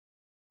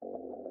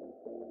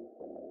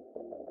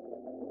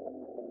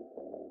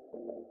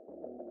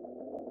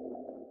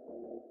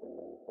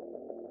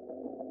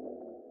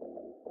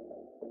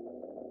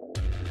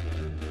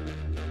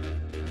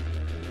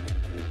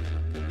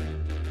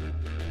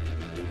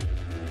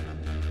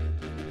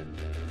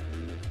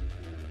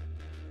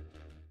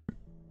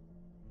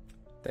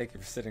Thank you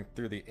for sitting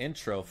through the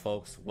intro,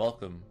 folks.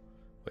 Welcome.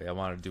 Wait, I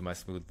want to do my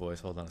smooth voice.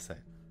 Hold on a sec.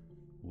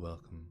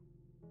 Welcome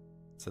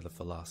to the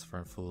Philosopher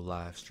and Fool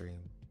live stream.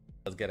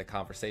 Let's get a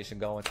conversation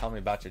going. Tell me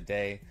about your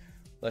day.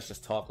 Let's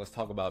just talk. Let's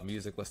talk about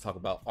music. Let's talk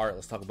about art.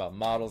 Let's talk about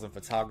models and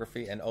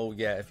photography. And oh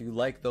yeah, if you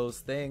like those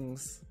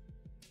things,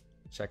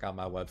 check out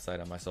my website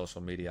and my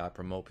social media. I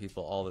promote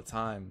people all the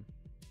time.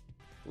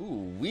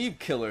 Ooh, Weeb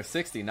Killer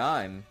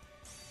 69.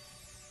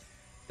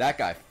 That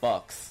guy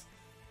fucks.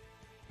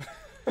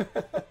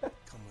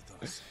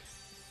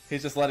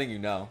 He's just letting you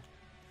know.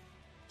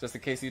 Just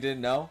in case you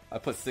didn't know, I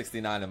put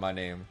 69 in my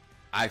name.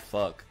 I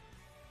fuck.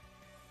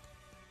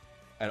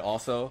 And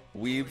also,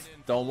 weebs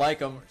don't like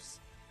him.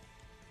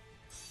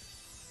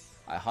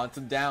 I hunt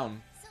him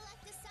down.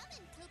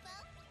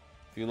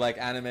 If you like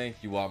anime,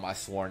 you are my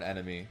sworn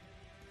enemy.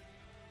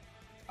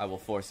 I will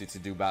force you to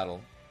do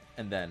battle.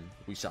 And then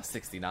we shall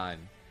 69.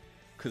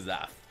 Cause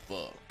I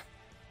fuck.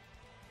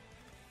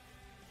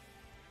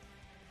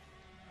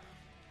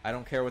 I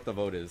don't care what the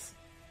vote is.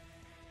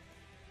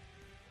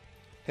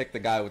 Pick the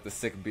guy with the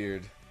sick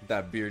beard.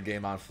 That beard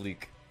game on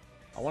fleek.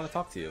 I want to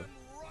talk to you.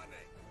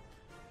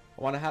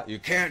 I want to have... You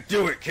can't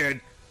do it, kid!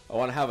 I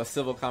want to have a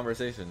civil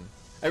conversation.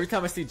 Every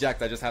time I see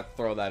Jack, I just have to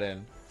throw that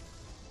in.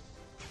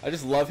 I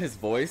just love his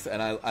voice,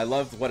 and I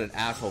loved what an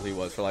asshole he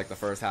was for like the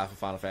first half of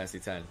Final Fantasy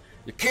X.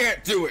 You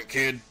can't do it,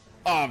 kid!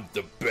 I'm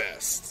the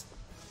best!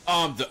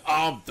 I'm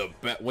the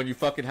best! When you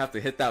fucking have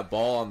to hit that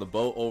ball on the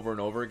boat over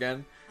and over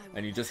again,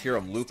 and you just hear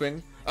him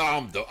looping,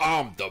 I'm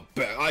the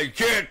best. I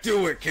can't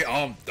do it, kid.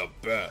 I'm the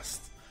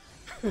best.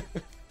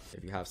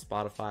 If you have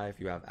Spotify, if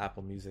you have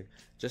Apple Music,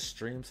 just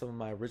stream some of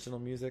my original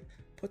music.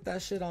 Put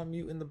that shit on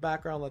mute in the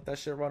background. Let that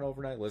shit run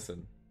overnight.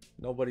 Listen,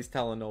 nobody's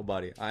telling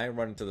nobody. I ain't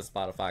running to the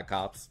Spotify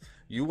cops.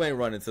 You ain't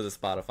running to the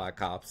Spotify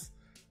cops.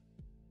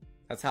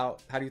 That's how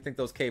do you think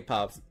those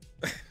K-pops,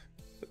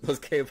 those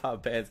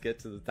K-pop bands get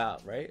to the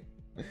top, right?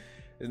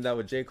 Isn't that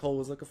what J. Cole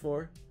was looking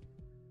for?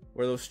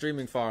 Where are those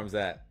streaming farms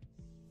at?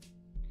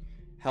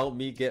 Help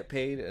me get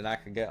paid and I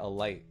can get a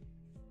light.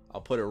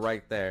 I'll put it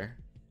right there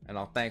and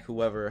I'll thank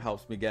whoever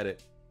helps me get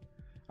it.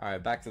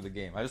 Alright, back to the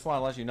game. I just want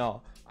to let you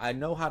know, I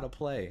know how to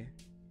play.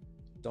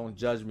 Don't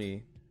judge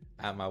me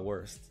at my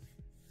worst.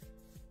 You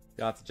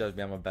don't have to judge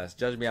me at my best.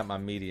 Judge me at my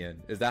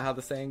median. Is that how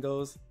the saying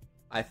goes?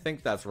 I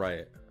think that's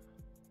right.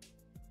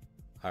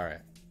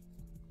 Alright.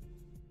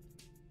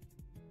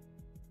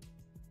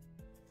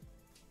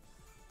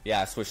 Yeah,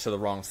 I switched to the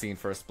wrong scene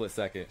for a split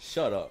second.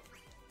 Shut up.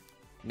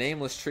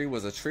 Nameless Tree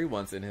was a tree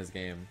once in his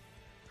game.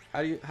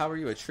 How are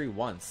you a tree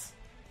once?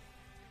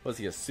 Was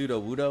he a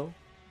pseudo-wudo?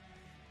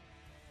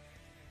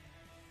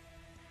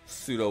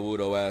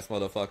 Pseudo-wudo ass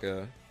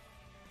motherfucker.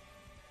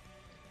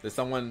 Did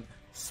someone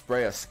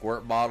spray a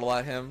squirt bottle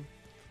at him?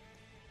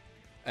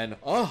 And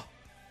oh,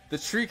 the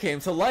tree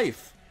came to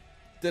life.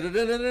 And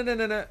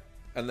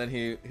then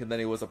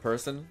he was a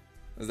person.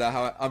 Is that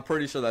how? I'm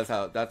pretty sure that's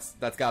how. That's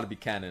got to be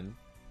canon.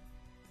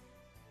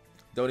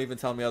 Don't even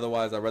tell me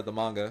otherwise. I read the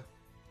manga.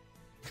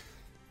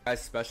 Guy's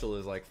special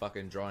is like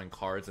fucking drawing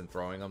cards and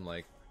throwing them.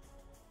 Like,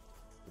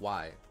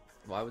 why?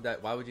 Why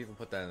would you even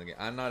put that in the game?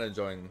 I'm not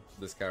enjoying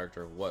this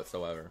character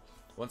whatsoever.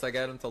 Once I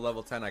get him to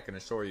level 10, I can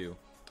assure you,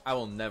 I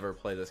will never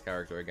play this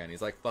character again.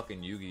 He's like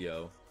fucking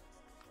Yu-Gi-Oh!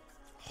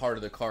 Heart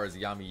of the cards,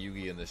 Yami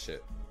Yugi in this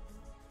shit.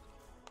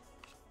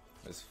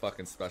 His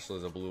fucking special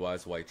is a blue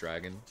eyes white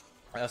dragon.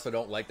 I also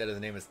don't like that his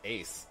name is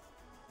Ace.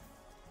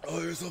 Oh,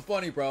 you're so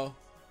funny, bro.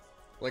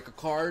 Like a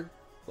card,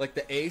 like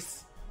the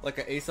ace, like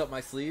an ace up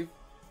my sleeve.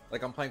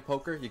 Like I'm playing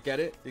poker, you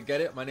get it? You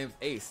get it? My name's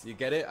Ace, you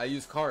get it? I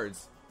use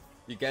cards.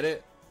 You get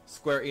it?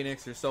 Square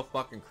Enix, you're so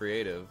fucking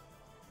creative.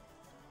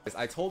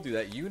 I told you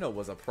that Yuno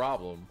was a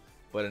problem,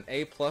 but an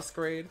A+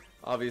 grade?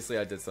 Obviously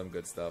I did some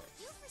good stuff.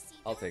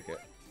 I'll take it.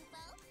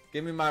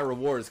 Give me my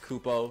rewards,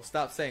 Kupo.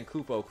 Stop saying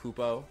Kupo,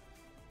 Kupo.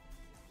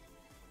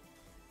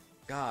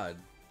 God.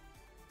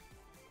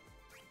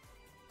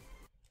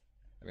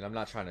 I mean, I'm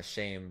not trying to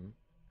shame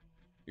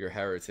your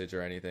heritage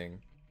or anything.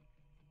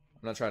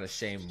 I'm not trying to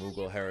shame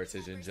Mughal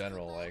heritage in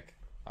general. Like,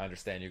 I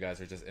understand you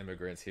guys are just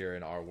immigrants here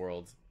in our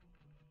world.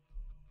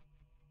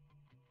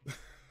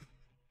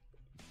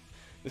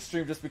 The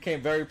stream just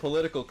became very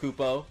political,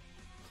 Kupo.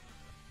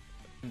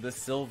 The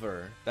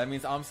silver. That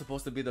means I'm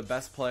supposed to be the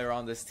best player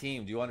on this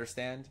team. Do you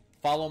understand?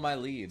 Follow my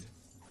lead.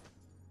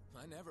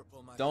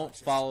 Don't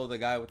follow the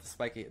guy with the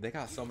spiky... They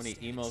got so many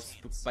emo,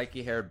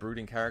 spiky-haired,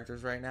 brooding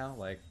characters right now.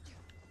 Like,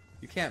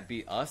 you can't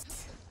beat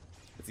us.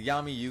 It's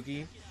Yami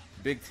Yugi,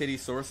 Big Titty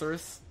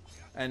Sorceress,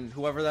 and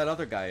whoever that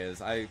other guy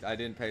is. I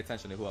didn't pay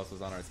attention to who else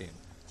was on our team.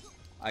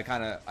 I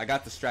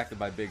got distracted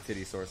by Big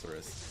Titty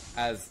Sorceress,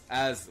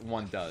 as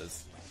one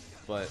does.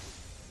 But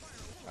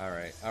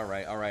alright,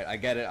 I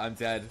get it, I'm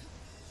dead.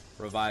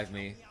 Revive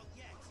me.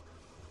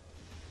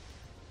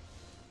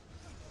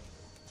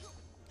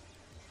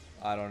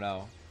 I don't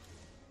know.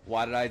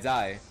 Why did I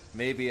die?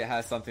 Maybe it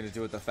has something to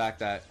do with the fact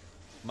that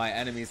my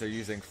enemies are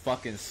using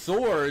fucking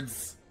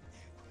swords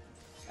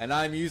and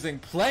I'm using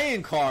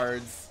playing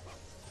cards.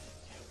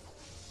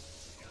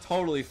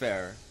 Totally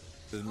fair.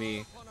 This is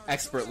me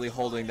expertly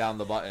holding down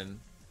the button.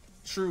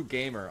 True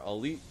gamer,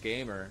 elite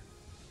gamer.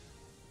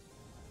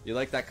 You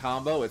like that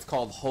combo? It's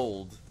called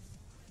hold.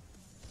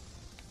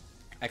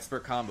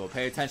 Expert combo.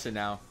 Pay attention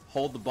now.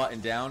 Hold the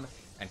button down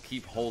and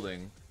keep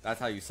holding. That's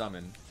how you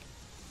summon.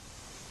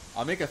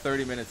 I'll make a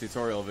 30-minute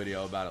tutorial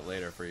video about it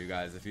later for you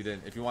guys if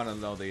you want to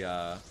know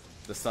the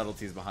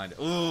subtleties behind it.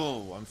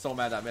 Ooh, I'm so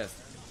mad I missed.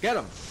 Get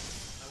him.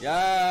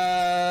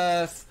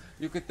 Yes!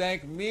 You could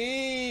thank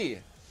me!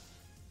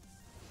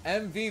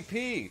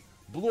 MVP!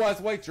 Blue Eyes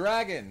White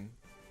Dragon!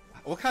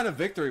 What kind of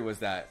victory was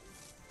that?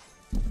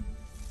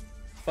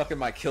 Fucking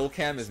my kill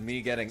cam is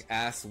me getting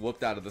ass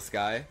whooped out of the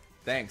sky.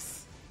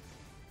 Thanks.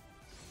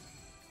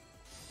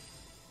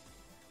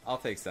 I'll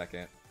take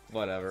second.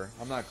 Whatever.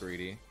 I'm not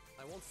greedy.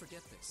 I won't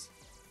forget this.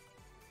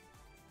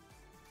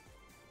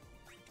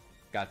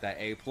 Got that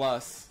A+. You've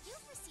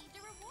received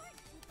a reward,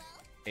 Kupo.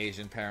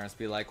 Asian parents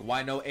be like,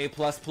 why no A++?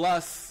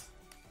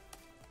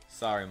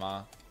 Sorry,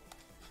 Ma.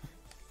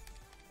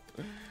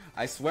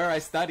 I swear I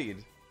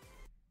studied.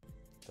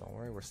 Don't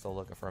worry, we're still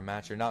looking for a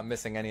match. You're not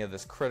missing any of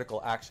this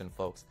critical action,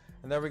 folks.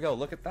 And there we go.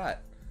 Look at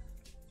that.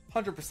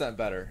 100%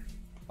 better.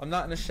 I'm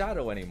not in a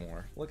shadow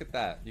anymore. Look at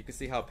that. You can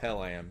see how pale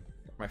I am.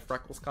 My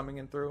freckles coming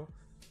in through.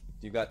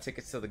 You got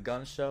tickets to the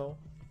gun show.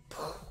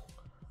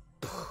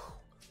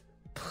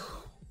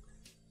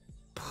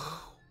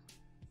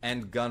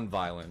 And gun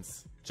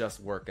violence just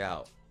work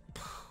out.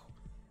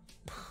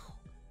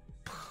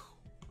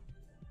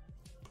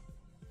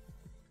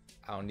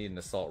 I don't need an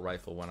assault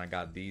rifle when I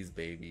got these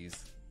babies.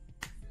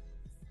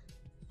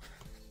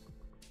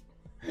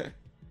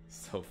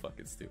 So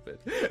fucking stupid.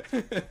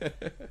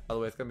 By the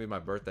way, it's gonna be my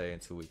birthday in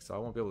 2 weeks, so I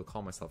won't be able to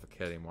call myself a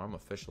kid anymore. I'm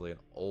officially an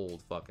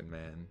old fucking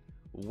man.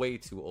 Way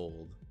too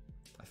old.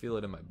 I feel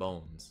it in my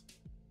bones.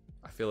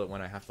 I feel it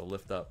when I have to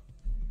lift up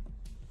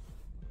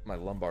my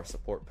lumbar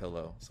support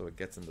pillow so it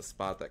gets in the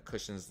spot that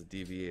cushions the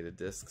deviated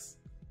discs.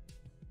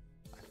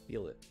 I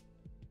feel it.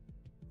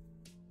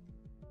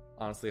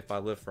 Honestly, if I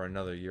live for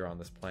another year on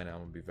this planet,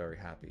 I'm gonna be very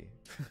happy.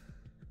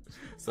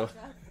 So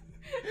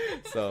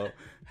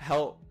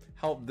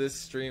help this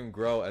stream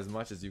grow as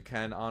much as you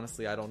can.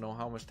 Honestly, I don't know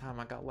how much time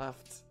I got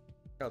left.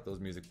 Check out those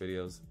music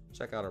videos,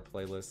 check out our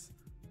playlists,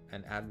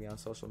 and add me on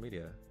social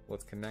media.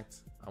 Let's connect.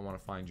 I want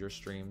to find your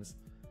streams,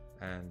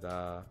 and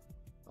I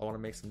want to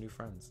make some new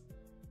friends.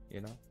 You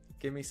know,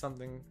 give me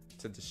something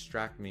to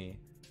distract me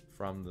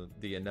from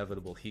the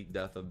inevitable heat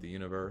death of the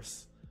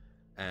universe,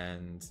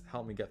 and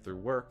help me get through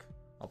work.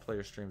 I'll play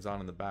your streams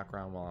on in the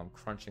background while I'm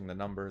crunching the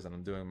numbers and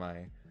I'm doing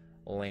my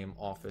lame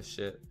office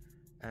shit,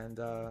 and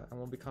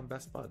we'll become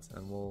best buds,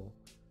 and we'll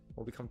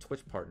become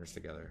Twitch partners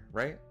together,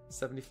 right?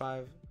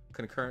 75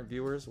 concurrent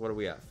viewers. What are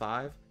we at?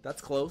 5?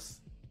 That's close.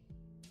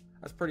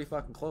 That's pretty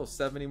fucking close.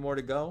 70 more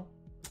to go.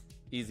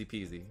 Easy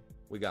peasy.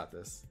 We got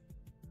this.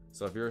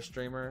 So if you're a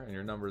streamer and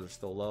your numbers are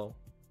still low,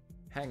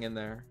 hang in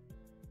there.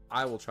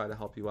 I will try to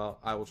help you out.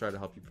 I will try to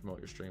help you promote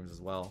your streams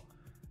as well.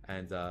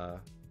 And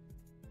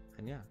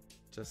yeah,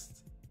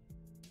 just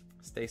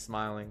stay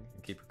smiling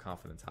and keep your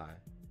confidence high.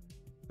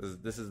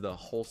 This is the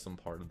wholesome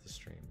part of the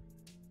stream.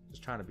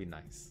 Just trying to be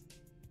nice.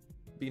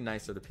 Be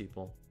nicer to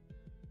people.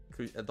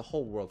 The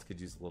whole world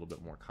could use a little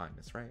bit more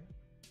kindness, right?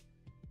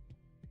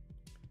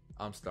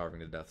 I'm starving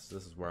to death, so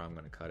this is where I'm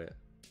going to cut it.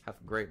 Have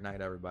a great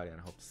night, everybody, and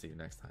I hope to see you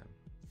next time.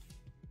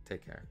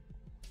 Take care.